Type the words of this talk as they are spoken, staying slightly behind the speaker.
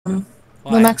The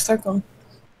Why? next circle.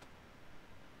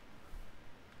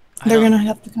 I They're don't. gonna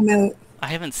have to come out. I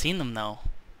haven't seen them though.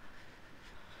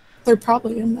 They're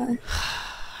probably in there.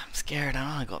 I'm scared. I don't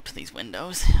want to go up to these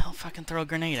windows. I'll fucking throw a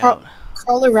grenade Crawl, out.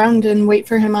 crawl around and wait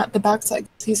for him at the backside.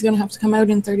 He's gonna have to come out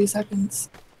in 30 seconds.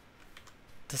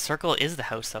 The circle is the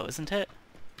house though, isn't it?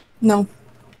 No.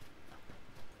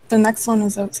 The next one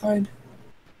is outside.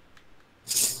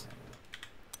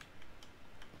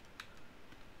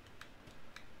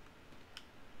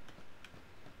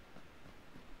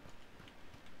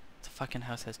 The fucking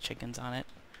house has chickens on it.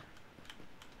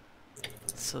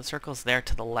 So the circle's there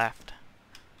to the left.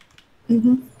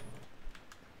 Mm-hmm.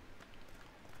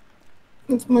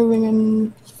 It's moving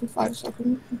in for 5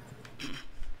 seconds.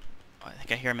 Oh, I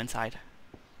think I hear him inside.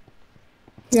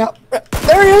 Yeah.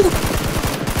 There he is!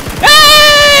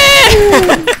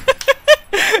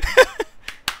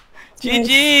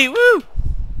 GG! Woo!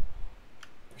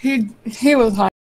 He was high.